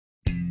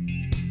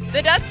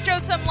The Ducks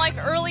showed some life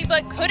early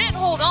but couldn't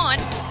hold on,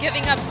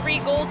 giving up 3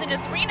 goals in a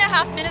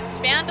 3.5 minute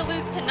span to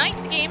lose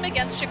tonight's game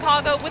against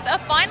Chicago with a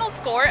final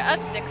score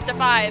of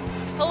 6-5.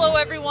 Hello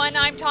everyone,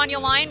 I'm Tanya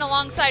Lyon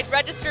alongside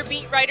Register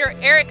beat writer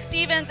Eric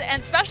Stevens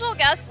and special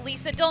guest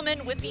Lisa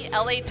Dillman with the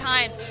LA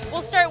Times.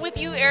 We'll start with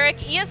you, Eric.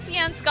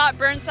 ESPN Scott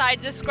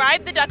Burnside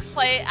described the Ducks'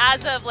 play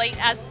as of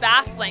late as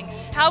baffling.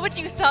 How would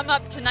you sum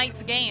up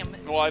tonight's game?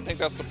 Well, I think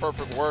that's the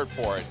perfect word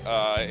for it.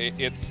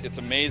 It's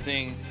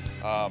amazing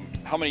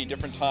how many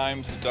different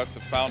times the Ducks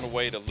have found a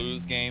way to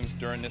lose games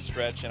during this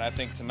stretch, and I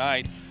think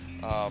tonight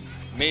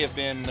may have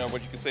been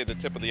what you could say the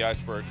tip of the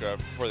iceberg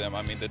for them.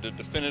 I mean, the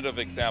definitive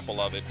example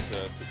of it,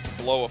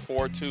 to blow a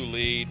 4-2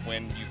 lead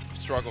when you've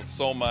struggled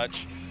so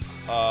much.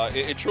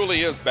 It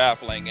truly is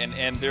baffling,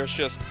 and there's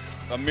just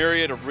a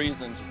myriad of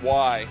reasons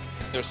why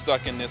they're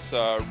stuck in this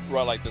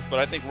rut like this. But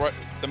I think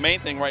the main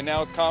thing right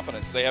now is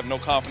confidence. They have no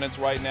confidence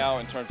right now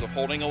in terms of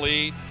holding a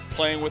lead,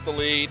 playing with the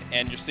lead,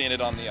 and you're seeing it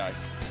on the ice.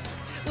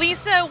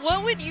 Lisa,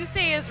 what would you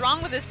say is wrong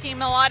with this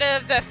team? A lot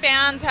of the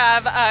fans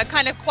have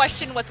kind of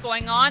questioned what's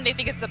going on. They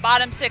think it's the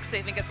bottom 6,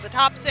 they think it's the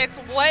top 6.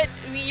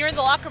 You're in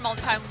the locker room all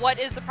the time. What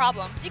is the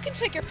problem? You can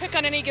take your pick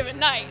on any given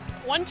night.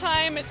 One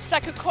time it's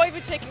Saku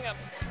Koivu taking a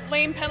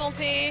lame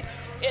penalty.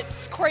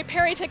 It's Corey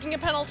Perry taking a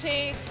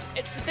penalty.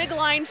 It's the big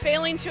line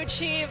failing to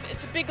achieve.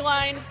 It's a big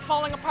line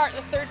falling apart in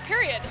the third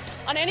period.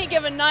 On any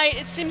given night,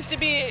 it seems to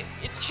be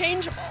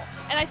changeable.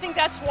 And I think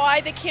that's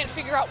why they can't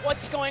figure out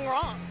what's going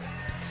wrong.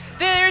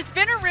 There's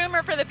been a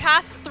rumor for the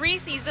past 3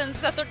 seasons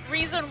that the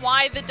reason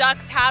why the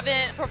Ducks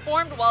haven't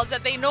performed well is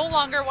that they no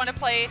longer want to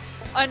play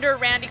under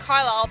Randy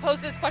Carlyle. I'll pose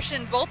this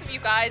question to both of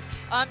you guys.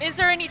 Is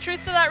there any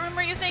truth to that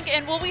rumor, you think?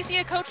 And will we see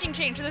a coaching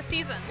change this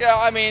season? Yeah,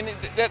 I mean,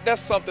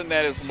 that's something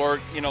that is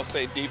lurked,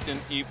 say,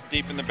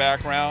 deep in the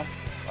background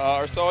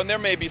or so. And there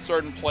may be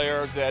certain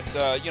players that,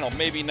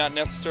 maybe not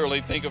necessarily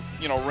think of,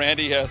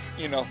 Randy as,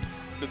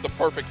 the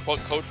perfect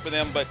coach for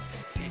them. But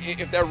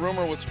if that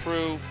rumor was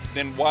true,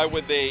 then why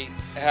would they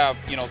have,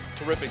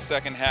 terrific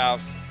second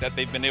halves that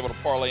they've been able to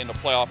parlay into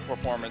playoff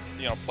performance,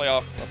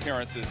 playoff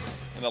appearances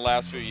in the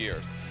last few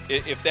years?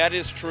 If that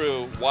is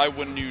true, why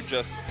wouldn't you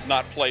just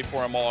not play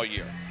for him all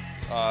year?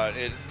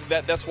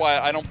 That's why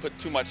I don't put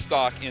too much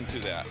stock into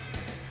that.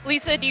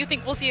 Lisa, do you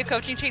think we'll see a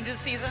coaching change this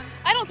season?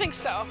 I don't think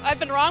so. I've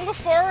been wrong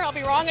before, I'll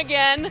be wrong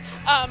again.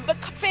 But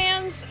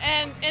fans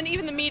and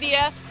even the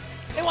media,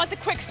 they want the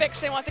quick fix,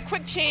 they want the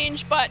quick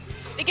change, but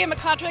they gave him a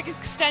contract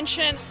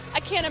extension. I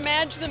can't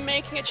imagine them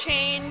making a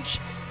change,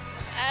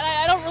 and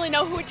I don't really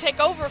know who would take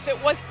over if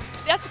it was.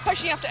 That's the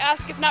question you have to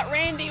ask. If not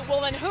Randy,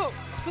 well then who?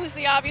 Who's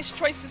the obvious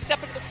choice to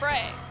step into the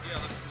fray?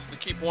 Yeah, the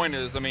key point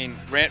is,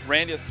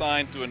 Randy is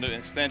signed to an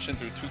extension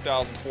through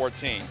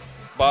 2014.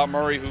 Bob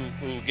Murray,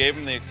 who gave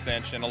him the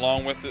extension,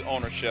 along with the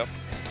ownership,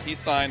 he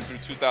signed through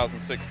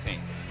 2016.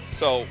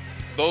 So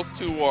those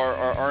two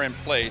are in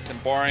place,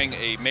 and barring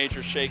a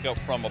major shakeup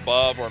from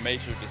above or a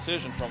major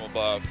decision from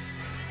above,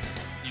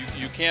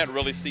 you can't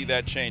really see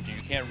that changing.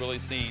 You can't really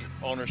see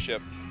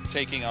ownership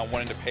taking on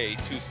wanting to pay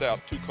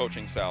two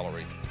coaching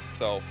salaries.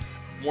 So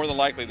more than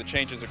likely the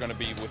changes are going to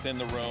be within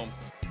the room,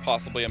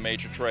 possibly a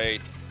major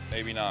trade,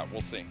 maybe not,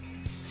 we'll see.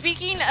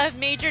 Speaking of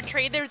major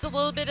trade, there's a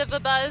little bit of a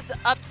buzz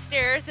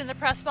upstairs in the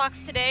press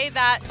box today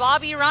that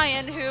Bobby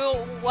Ryan, who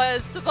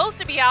was supposed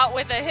to be out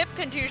with a hip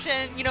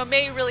contusion,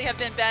 may really have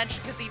been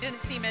benched because he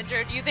didn't seem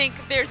injured. Do you think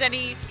there's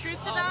any truth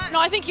to that? No,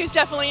 I think he was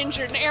definitely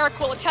injured, and Eric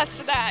will attest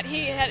to that.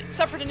 He had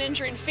suffered an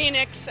injury in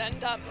Phoenix, and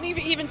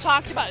he even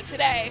talked about it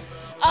today.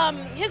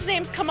 His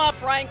name's come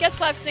up, Ryan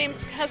Getzlaff's name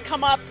has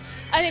come up.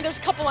 I think there's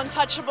a couple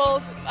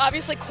untouchables.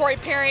 Obviously, Corey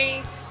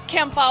Perry,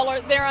 Cam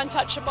Fowler, they're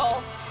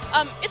untouchable.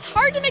 It's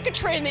hard to make a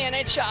trade in the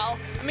NHL.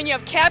 You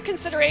have cap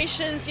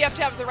considerations, you have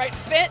to have the right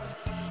fit,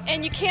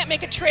 and you can't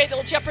make a trade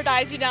that'll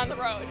jeopardize you down the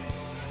road.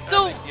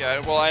 So,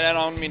 I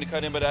don't mean to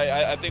cut in, but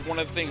I think one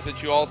of the things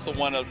that you also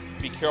want to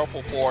be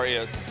careful for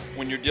is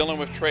when you're dealing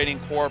with trading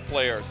core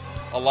players,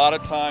 a lot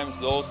of times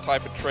those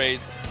type of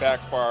trades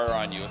backfire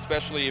on you,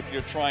 especially if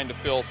you're trying to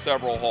fill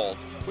several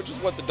holes, which is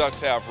what the Ducks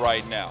have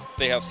right now.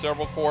 They have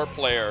several core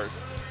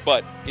players,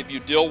 but if you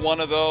deal one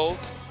of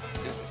those,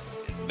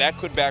 that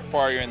could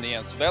backfire you in the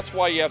end. So that's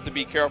why you have to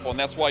be careful, and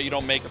that's why you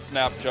don't make a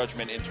snap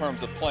judgment in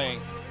terms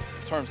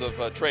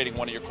of trading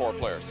one of your core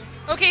players.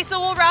 Okay, so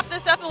we'll wrap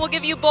this up and we'll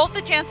give you both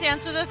the chance to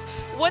answer this.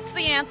 What's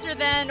the answer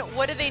then?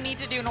 What do they need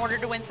to do in order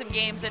to win some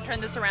games and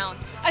turn this around?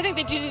 I think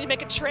they do need to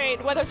make a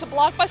trade. Whether it's a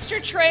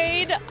blockbuster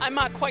trade, I'm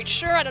not quite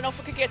sure. I don't know if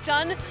it could get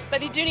done, but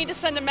they do need to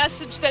send a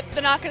message that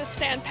they're not going to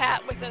stand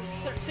pat with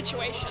this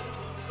situation.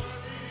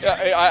 Yeah,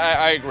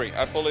 I agree.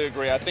 I fully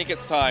agree. I think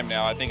it's time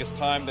now. I think it's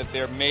time that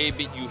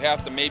you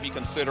have to maybe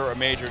consider a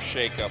major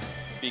shakeup,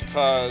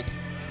 because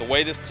the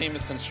way this team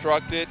is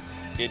constructed,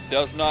 it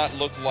does not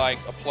look like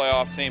a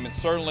playoff team. And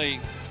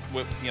certainly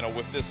with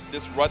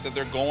this rut that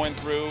they're going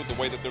through, the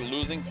way that they're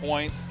losing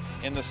points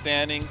in the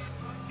standings,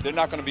 they're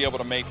not going to be able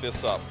to make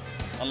this up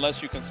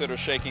unless you consider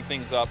shaking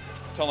things up,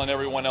 telling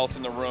everyone else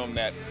in the room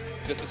that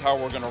this is how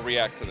we're going to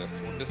react to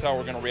this. This is how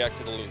we're going to react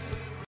to the losing.